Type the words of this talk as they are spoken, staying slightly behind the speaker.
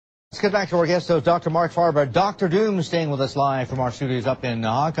Let's get back to our guest, though, Dr. Marc Faber. Dr. Doom staying with us live from our studios up in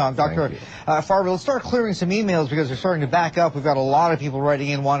Hong Kong. Dr. Faber, let's start clearing some emails because they're starting to back up. We've got a lot of people writing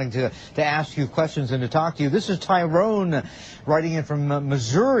in wanting to ask you questions and to talk to you. This is Tyrone writing in from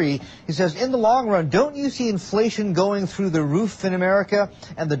Missouri. He says, in the long run, don't you see inflation going through the roof in America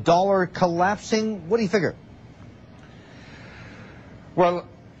and the dollar collapsing? What do you figure? Well,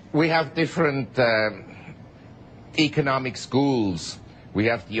 we have different economic schools. We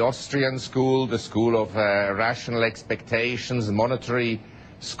have the Austrian school, the school of rational expectations, monetary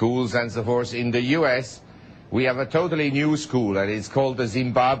schools and so forth. In the US, we have a totally new school, and it's called the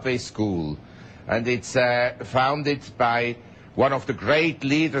Zimbabwe school. And it's founded by one of the great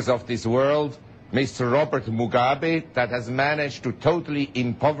leaders of this world, Mr. Robert Mugabe, that has managed to totally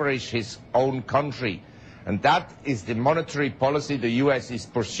impoverish his own country. And that is the monetary policy the US is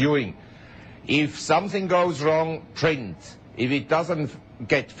pursuing. If something goes wrong, print. If it doesn't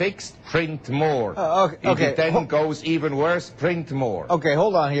get fixed, print more. Okay. If it then goes even worse, print more. Okay,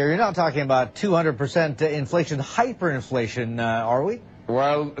 hold on here. You're not talking about 200% inflation, hyperinflation, are we?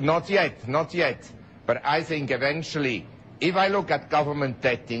 Well, not yet, not yet. But I think eventually, if I look at government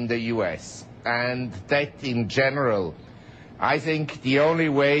debt in the US and debt in general, I think the only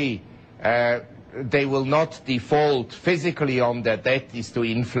way they will not default physically on their debt is to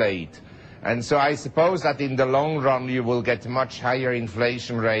inflate. And so I suppose that in the long run you will get much higher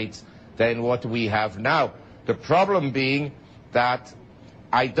inflation rates than what we have now. The problem being that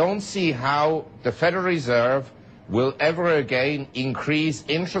I don't see how the Federal Reserve will ever again increase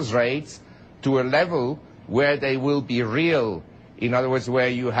interest rates to a level where they will be real. In other words, where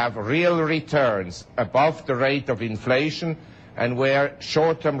you have real returns above the rate of inflation and where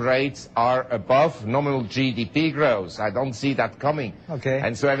short-term rates are above nominal GDP growth. I don't see that coming. Okay.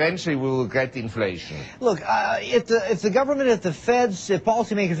 And so eventually we will get inflation. Look, if the government, if the Feds, if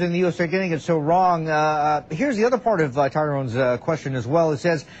policymakers in the U.S. are getting it so wrong, here's the other part of Tyrone's question as well. It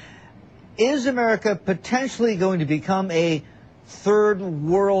says, is America potentially going to become a third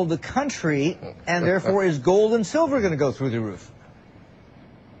world country, and therefore is gold and silver going to go through the roof?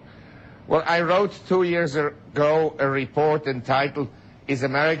 Well, I wrote 2 years ago a report entitled, Is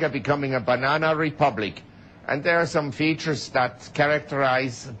America Becoming a Banana Republic? And there are some features that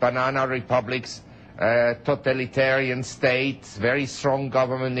characterize banana republics, totalitarian states, very strong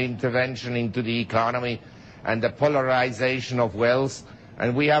government intervention into the economy, and the polarization of wealth.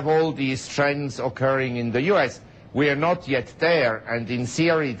 And we have all these trends occurring in the US. We are not yet there, and in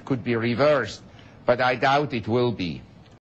theory it could be reversed, but I doubt it will be.